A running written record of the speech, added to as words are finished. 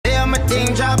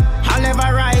thing drop, I'll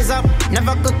never rise up.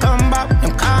 Never could come back,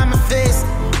 them call my face.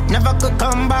 Never could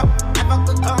come back, never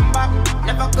could come back,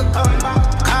 never could come back.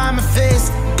 Call my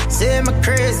face, say me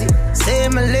crazy, say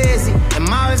me lazy. Them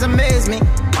always amaze me.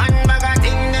 One bag of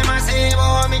thing them a say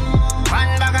about me.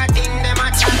 One bag of thing them a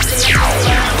chat say about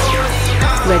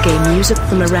me. Reggae music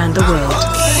from around the world.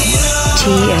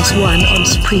 TS1 on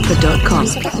Spreaker.com.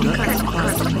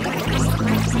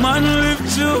 Man live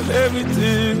through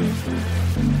everything.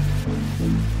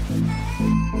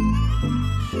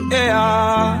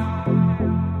 Yeah.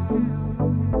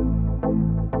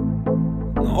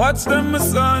 Watch them, my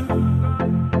son.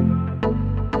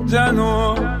 Jano.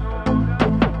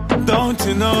 Don't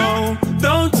you know?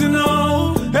 Don't you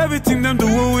know? Everything them do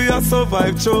we are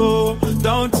survive through.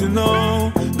 Don't you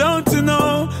know? Don't you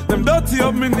know? Them dirty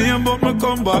up me name but me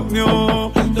come back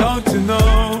new. Don't you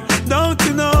know? Don't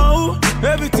you know?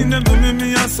 Everything them do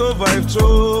me I survive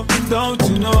through. Don't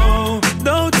you know?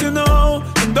 Don't you know?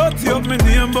 Them dirty up me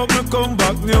name but me come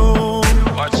back new.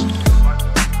 Watch.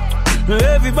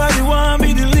 Everybody want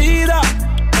be the leader.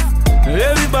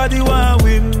 Everybody want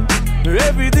win.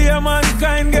 Every day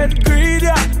mankind get greedy.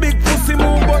 Big pussy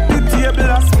move but the table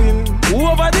a spin.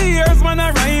 Over the years man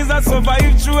I rise and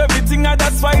survive through everything, and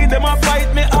that's why them a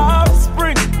fight me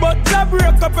offspring. But I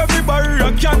break up every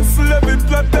barrier, cancel every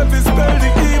plot, every spell, the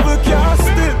evil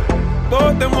casting.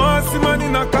 But them want see man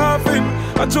in a coffin.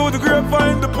 I throw the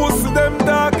grapevine, the pussy them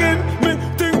talking. Me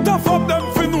think tough up them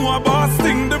fi know a boss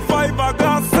thing. The fiber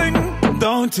glass sing.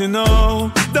 Don't you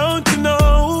know? Don't you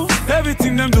know?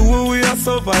 Everything them do we are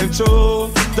survive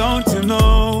through. Don't you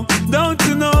know? Don't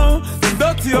you know? Them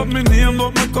dirty up me name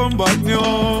but me come back new.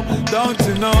 Don't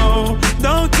you know?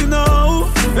 Don't you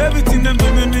know? Everything them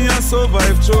do me I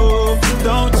survive through.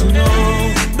 Don't you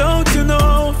know? Don't you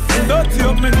know? Them dirty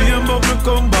up me name but me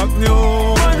come back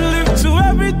new. Man live through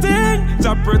everything.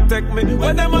 Jah protect me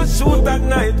when them a shoot at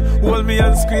night. Hold me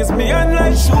and squeeze me and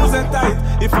like shoes are tight.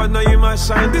 If I know him a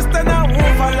shine, this then I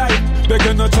over light.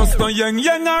 Begging no trust no young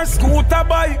or scooter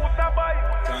bike.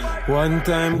 One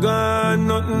time gone,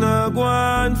 nothing a go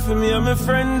on for me and my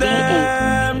friend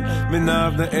them. Me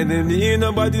nah have no enemy,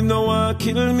 nobody no one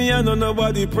kill me and no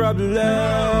nobody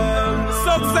problem.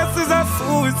 Success is a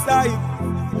suicide.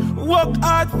 Work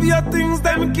hard for your things,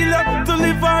 them kill up to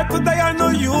live hard to die. I know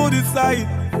you decide.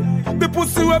 The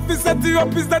pussy where we set you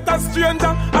up is that a stranger,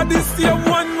 and the same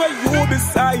one where you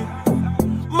decide.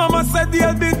 Mama said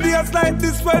there'll be days like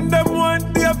this when them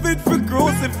want David for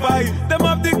crucify. Them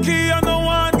have the key and no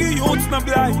one give youths no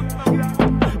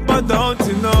blind. But don't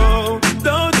you know?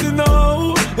 Don't you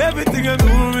know? Everything I do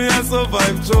me I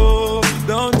survive through.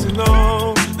 Don't you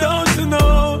know? Don't you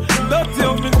know? Don't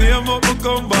tell me name up and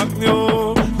come back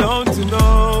new. Don't you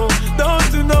know?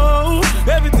 Don't you know?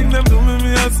 Everything them do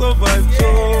me I survive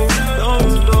through. Don't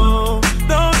you know?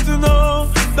 Don't you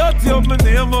know? Don't tell me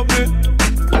name up me.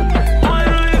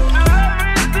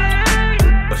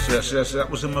 Yes, that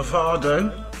was a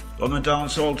Mavado on the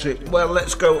dancehall tip. Well,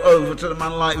 let's go over to the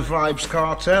Man Like Vibes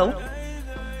Cartel.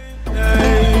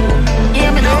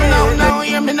 Hear me no, no, no,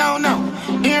 hear me no, no.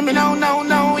 Hear me no, no,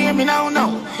 no, hear me no,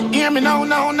 no. Hear me no,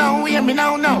 no, no, hear me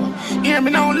no, no. Hear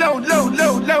me no, low, low,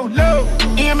 low, low, low.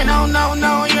 Hear me no, no,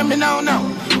 no, hear me no, no.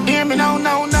 Hear me no,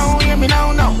 no, no, hear me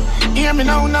no, no. Hear me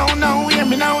no, no, no, hear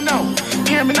me no, no.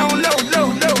 Hear me no, low, low,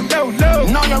 low, low,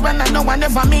 low. No, you run and no one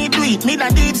never me do it. Me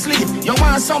that deep sleep. You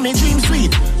want some me dream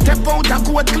sweet. Step out and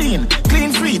coat clean,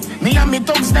 clean sweet. Me and me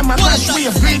thugs them a crash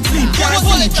wave, great sleep.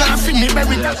 Can't feel me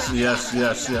very.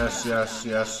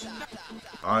 Yes.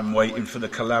 I'm waiting for the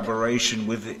collaboration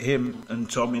with him and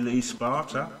Tommy Lee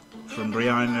Sparta from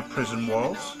behind the prison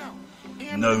walls.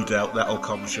 No doubt that'll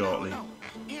come shortly.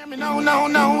 Hear me no, no,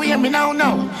 no, hear me no,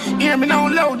 no. Hear me no,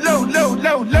 low, low, low,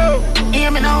 low, low.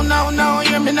 Hear me no, no, no,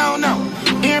 hear me no, no.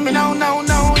 Hear me no, no,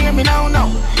 no, hear me no, no.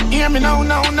 Hear me no,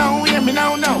 no, no, hear me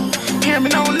no, no. Hear me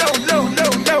no, low, low,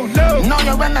 low, low, low. No,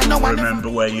 you run and no one. Remember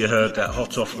where you heard that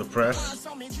hot off the press?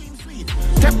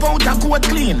 Step out and coat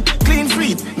clean, clean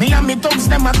sweet. Me and me thugs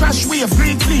them a crash wave,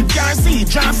 great sleep. Can't see,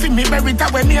 can't feel me bury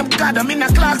that when name God. I'm in a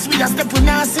clocks, we a step with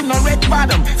Nancy, no red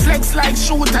bottom. Flex like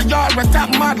shooter, you're a top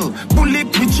model.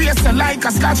 Bullet, we chase like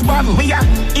a scotch bottle. We a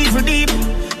evil deed,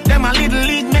 them a little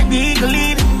league, make the eagle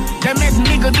lead. Them make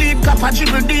nigga bleed, cup a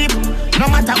dribble deep. No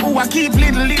matter who I keep,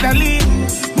 little lead.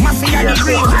 Mafia the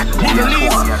green, Middle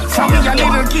East. From me a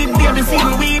little kid, baby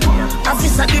feel weed.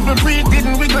 Officer didn't breathe,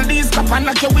 didn't wiggle these. Cup and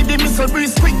knock you with the missile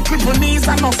breeze. Quick, triple knees,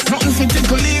 enough, nothing fit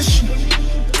ticklish.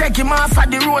 Take him off at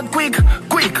the road quick,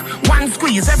 quick. One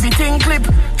squeeze, everything clip,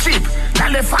 cheap.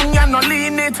 California no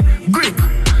lean it, grip.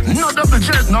 No double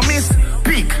jerk, no miss,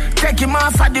 peak. Take him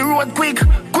off at the road quick,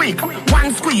 quick.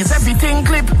 One squeeze, everything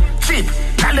clip, cheap. chip.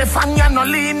 California no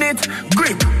lean it,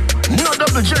 grip. No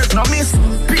double jerk, no miss,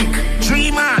 pick.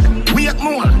 Dream hard, wake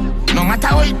more. No matter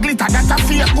how it glitter, that's a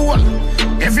fake goal.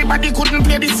 Everybody couldn't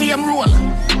play the same role.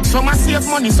 Some a save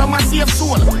money, some a save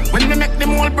soul. When me make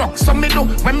them all broke, some me do,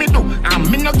 when me do. And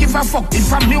me no give a fuck.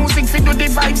 If a music fi do the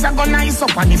vibes, I go nice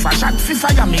up. And if I shot fi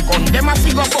fire me gun, them a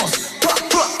figure boss.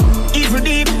 Evil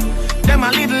deed, them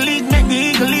a little lead, make the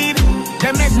eagle lead.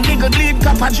 Them make nigga bleed,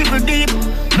 cup a dribble deep.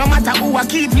 No matter who I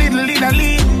keep, little leader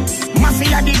lead.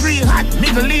 Mafia the real hot,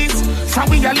 nigga leads. From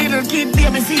we a little kid,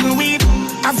 baby feeling weed.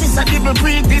 Officer double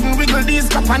breed, didn't wiggle these.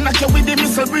 Cup and knock you with the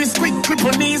missile breeze. Quick,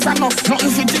 triple knees, enough, nothing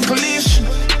fi ticklish.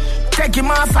 Take him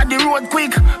off at the road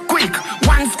quick, quick.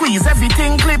 One squeeze,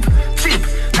 everything clip, chip.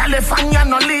 California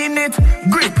no lean it,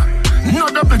 grip. No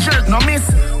double jerk, no miss,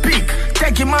 pick.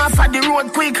 Take him off at the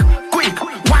road quick, quick.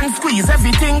 One squeeze,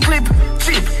 everything clip,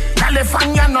 chip.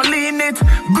 California no lean it,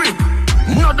 grip.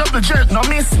 No double jerk, no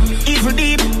miss, evil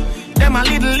deed. Them a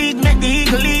little lead, make the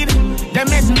eagle lead. Them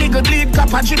make nigga bleed,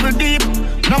 cup a dribble deep.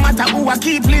 No matter who I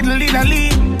keep, little leader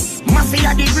lead.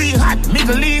 Mafia the real hot,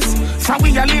 nigga leads. From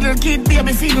we a little kid,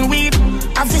 baby feeling weed.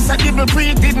 Officer double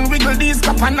breed, didn't wiggle these.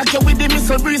 Cup and knock you with the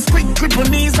missile breeze. Quick, triple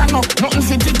knees, and nothing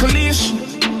fi ticklish.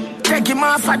 Take him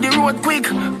off at the road quick,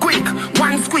 quick.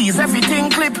 One squeeze, everything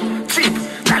clip, chip.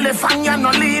 California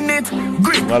no lean it,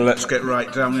 grip. Well, let's get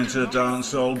right down into the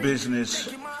dancehall business.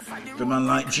 The man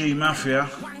like G Mafia.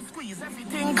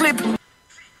 Clip.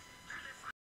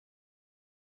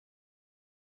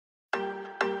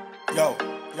 Yo,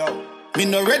 me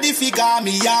no ready figure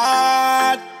me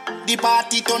yard. The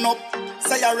party turn up,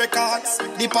 say your records.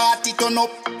 The party turn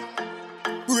up,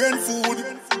 brain food,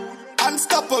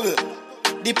 unstoppable.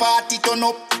 The party turn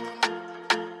up,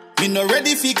 me no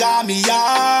ready figure me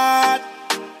yard.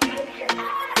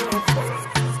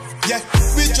 Yeah,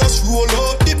 we just roll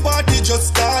out, the party just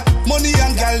start. Money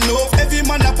and gal love, every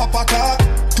man a papa car.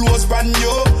 Clothes brand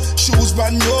new, shoes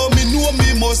brand new. Me know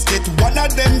me must get one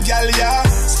of them gal, yeah.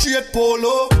 Straight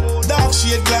polo, dark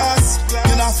shade glass.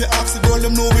 You know if you ask the girl,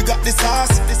 them know we got the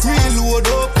sauce. Reload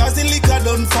up, cause the liquor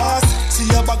done fast. See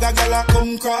a bag of gal a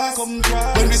come cross.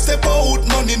 When we step out,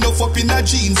 money enough up in our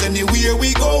jeans. Anywhere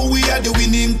we go, we are the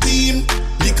winning team.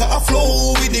 Liquor a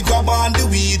flow with the grab and the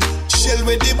weed. Shell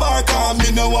with the bar, cause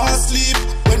me no want sleep.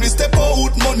 When we step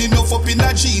out, money enough up in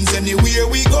our jeans. Anywhere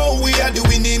we go, we are the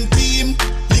winning team.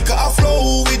 Liquor a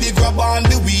flow with the grab and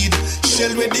the weed.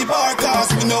 Shell with the bar, cause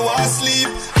me no want sleep.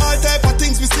 All type of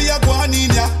things we see a go on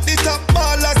in ya. The top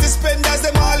ballers, the spenders,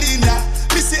 them all in ya.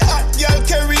 Me see hot girl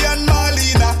Kerry and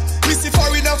Marlena. Me see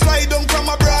foreigner fly down from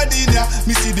abroad in ya.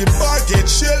 Me see the bar get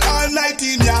shell all night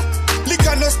in ya.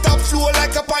 Liquor no stop flow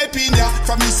like a pipe in ya.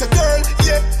 From me say girl,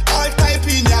 yeah, all type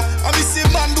in ya. And me see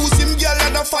man do him girl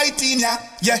and a fight in ya.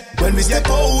 Yeah, when we step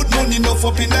out, money enough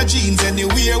up in our jeans.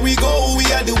 Anywhere we go, we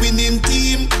are the winning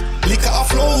team. Liquor a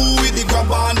flow with the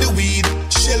grab and the weed.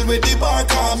 Shell with the bar,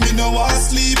 cause me no want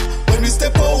sleep. When we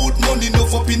step out, money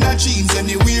enough up in our jeans.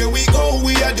 Anywhere we go,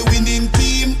 we are the winning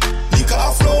team. Liquor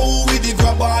a flow with the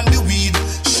grab and the weed.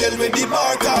 Shell with the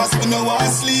bar, cause me no want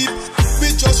sleep. We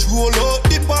just roll out,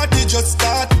 the party just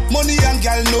start. Money and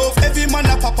gal love, every man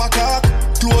a papa cock.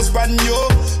 Clothes brand new,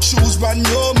 shoes brand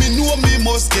new. Me know me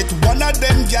must get one of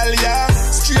them gal, yeah.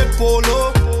 Straight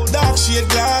polo, dark shade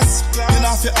glass. You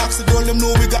know if you ask the girl, them know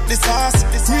we got the sauce.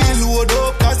 Reload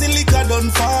up, cause the liquor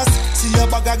done fast. See a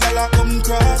bag of gal a come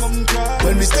cross.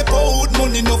 When we step out,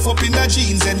 money enough up in our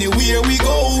jeans. Anywhere we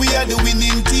go, we are the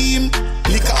winning team.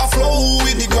 Liquor a flow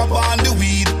with the grab and the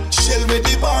weed. Shell with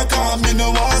the bar, cause me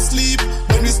no want sleep.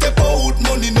 When we step out,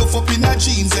 money enough up in our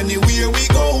jeans. Anywhere we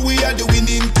go, we are the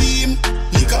winning team.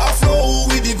 Liquor a flow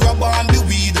with the grab and the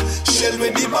weed. Shell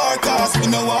with the bar, cause me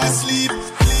no want sleep.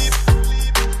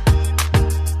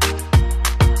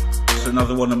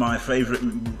 Another one of my favourite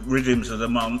rhythms of the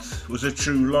month was a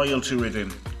true loyalty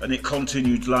rhythm, and it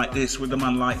continued like this with a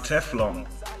man like Teflon.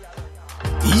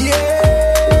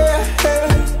 Yeah,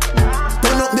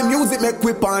 turn up the music, make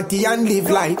we party and live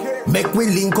like. Make we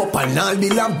link up and all be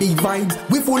like big vibes.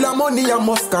 We full of money and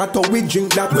Moscato, we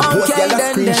drink that. We post girl a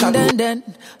screenshot. Then.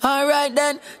 Alright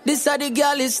then, this are the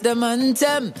girl, it's the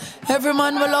anthem. Every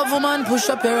man will love a man, push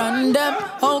up your hand them.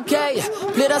 Okay,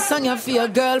 play that song you for your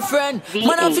girlfriend. V8's.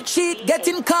 Man have to cheat,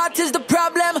 getting caught is the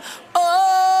problem. Oh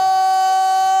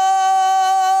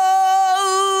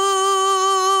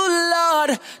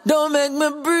Lord, don't make me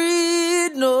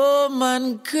breathe, no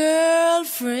man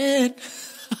girlfriend.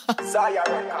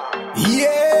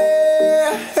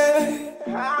 Yeah,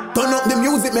 turn up the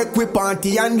music, make we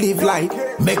party and live like.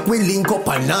 Make we link up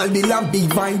and all be like big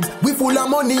vibes. We full of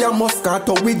money and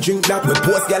Moscato, we drink that. We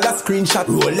post girl a screenshot,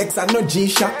 Rolex and no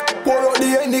G-Shock. Pour out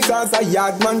the any cause a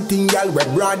yard man thing, y'all. We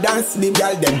broad and slim,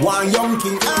 y'all. Them one young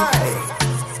king. Aye.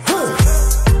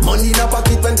 Money in a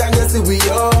pocket when time you see we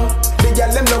up. The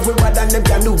girl them love we bad and them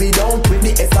can do we don't. With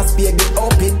the SSP get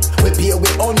open, we pay we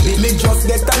own bill. Me just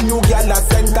get a new girl a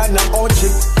send and a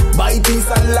outfit. Buy piece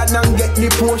of land and get the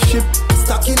post ship.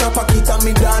 Stuck in a pocket and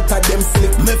me daughter them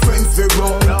slip. Me friends fi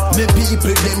run, me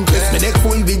people them bless. Me neck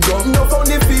full big gun, no found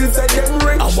the fields and them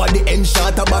rich. I want the end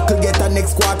shot a buckle get a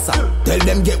next quarter. Tell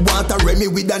them get water, Remy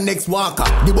with the next walker.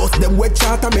 The boss them wet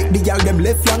charter, make the girl them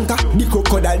left flanker. The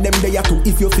crocodile them there too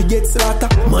if you forget slaughter.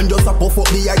 Man just a puff up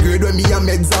the high grade when me a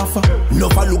meds offer. No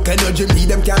for look energy, me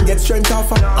them can't get strength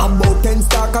offer. I'm about 10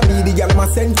 stock and me the girl my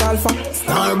sent alpha.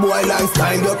 Star boy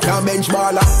lifestyle, you can't bench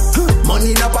baller.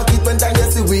 Money in a pocket when time you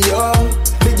see we up.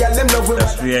 The girl them love we.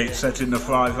 That's V8 setting the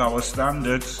 5-hour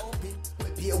standards.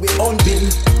 We own bill.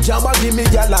 Jabba give me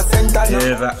girl a center.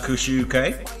 Yeah, that Kush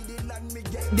UK.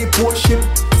 The poor ship.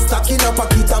 Stuck in a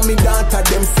pocket and me daughter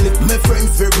them slip. Me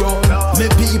friends fi run, me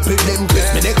people them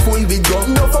bless. Me neck full big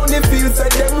gun, no found the fields and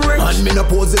them rich. And me no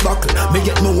pose the buckle, me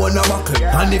get me one a buckle.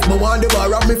 And if me want the bar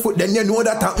of me foot, then you know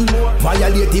that I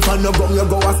violate if I no gun, you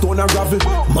go a stone and gravel.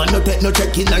 Man no take no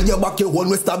check in and your back, you one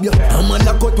will stab you. A man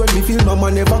a cut when me feel no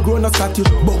man never grow no statue.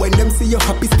 But when them see you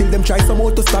happy, still them try some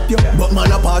more to stop you. But man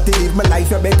a party, live my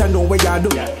life, you better know where you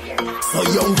do. So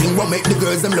young thing will make the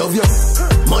girls them love you.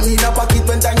 Money in a pocket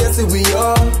when time you see we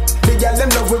up. The girl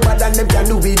them love we bad and them can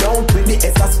do we don't. With the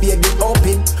SSP get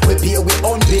open, we pay we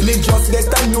own bill. Me just get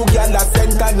a new girl a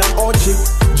send and a outfit.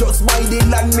 Just buy the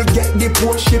land, me get the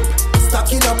post ship.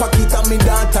 Stuck in a pocket and me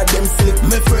daughter them slip.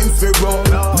 Me friends fi run,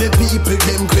 me people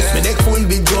them clip. Me neck full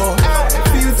big gun.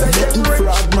 Feels like them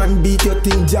fraud man beat your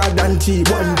thing Jordan G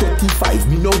 135,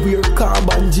 me no wear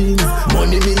carbon jeans.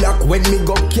 Money me lock when me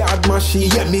go card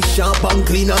machine. Yeah, me sharp and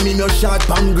clean and me no short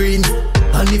and green.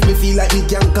 And if me feel like me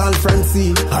can call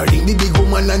Francie, I ring the big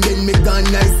woman and then me gone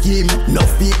nice game.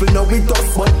 Enough people know we tough,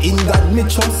 but in God me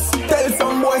trust. Tell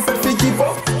some boys to fi keep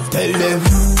up. Tell them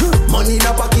money in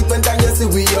a pocket when time you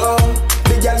see we up.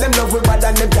 The girl them love we bad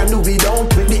and them can do we don't.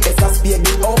 With the SSP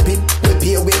get open, we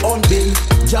pay we own bill.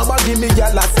 Jabba give me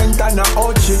girl a cent and a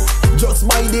outfit. Just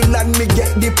buy the land, me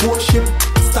get the post ship.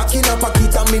 Stuck in a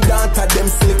pocket and me daughter them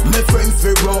slip. Me friends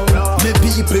fi run, me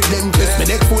people them bless. Me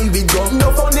neck full big gun,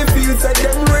 no found the fields and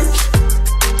them rich.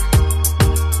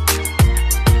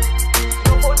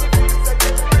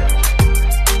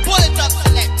 Pull it up,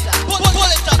 selector. Pull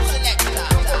it up, selector.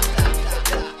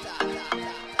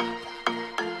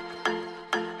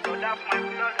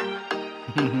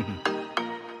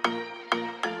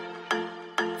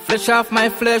 Flesh off my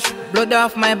flesh, blood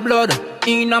off my blood.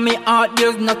 In on me heart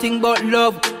there's nothing but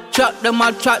love. Chat them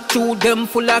a chat to them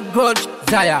full of grudge.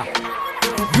 Zaya,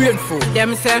 grateful.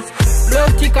 Them say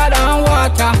blood thicker than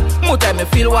water. More time me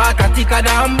feel water thicker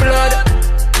than blood.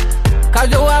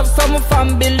 Cause you have some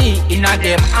family in a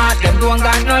them heart, them don't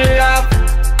got no love.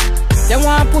 Them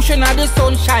want pushing at the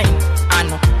sunshine and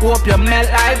hope you melt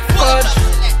like fudge.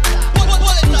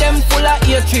 Them full of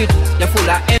hatred, they full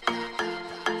of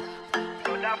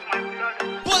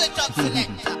Pull it up,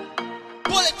 selector.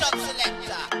 Pull it up,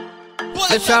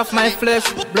 selector. flesh off my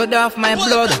flesh, blood off my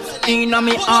blood. In on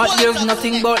me heart there's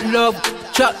nothing but love.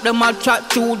 Chat them a chat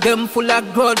to them full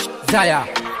of grudge. Zaya,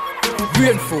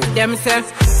 grateful. Them say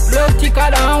blood thicker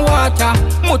than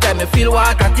water. More time me feel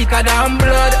water thicker than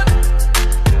blood.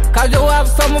 Cause you have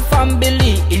some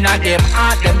family in a them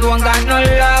heart, them don't got no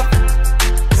love.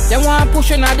 Them want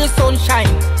pushing at the sunshine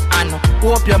and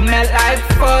hope you melt like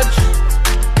fudge.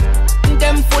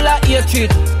 Them full of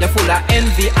hatred, they full of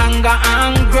envy, anger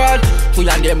and grudge. So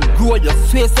you them grow, you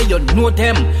swear say you know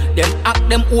them. Them act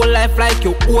them whole life like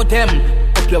you owe them.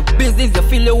 Up your business, you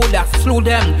feel you woulda slew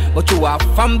them. But you have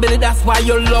family, that's why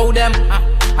you love them.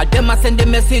 I them a send the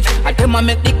message, I them a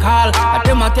make the call. I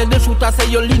them a tell the shooter say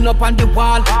you lean up on the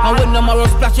wall. And when them a run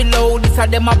splash it loud, this a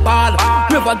them a ball.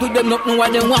 Never do them nothing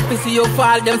why them want to see you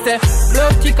fall. Them say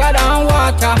blood thicker than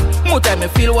water. More time me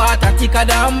feel water thicker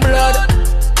than blood.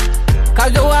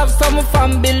 Cause you have some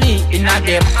family in a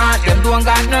them heart, them don't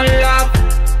got no love.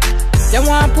 Them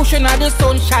want pushing at the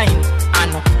sunshine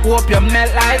and hope you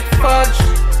melt like fudge.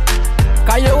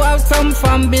 Cause you have some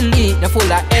family, they full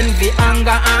of envy,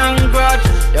 anger and grudge.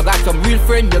 You got some real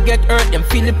friend, you get hurt, them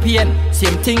feel the pain.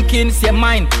 Same thinking, same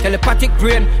mind, telepathic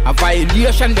brain. A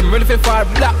violation, them ready for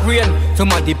black rain.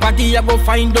 Some of the party you go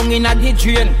find down in a the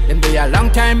drain. Them be a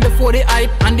long time before the hype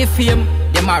and the fame.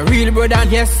 Them a real brother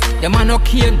and yes, them a no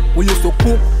cane. We used to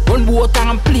cook, run water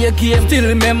and play a game. Still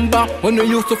remember when we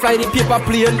used to fly the paper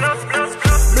plane.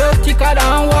 Blood thicker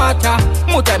than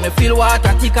water. More time me feel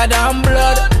water thicker than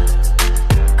blood.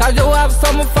 Cause you have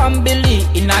some family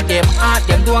in a them heart,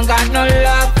 them don't got no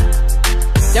love.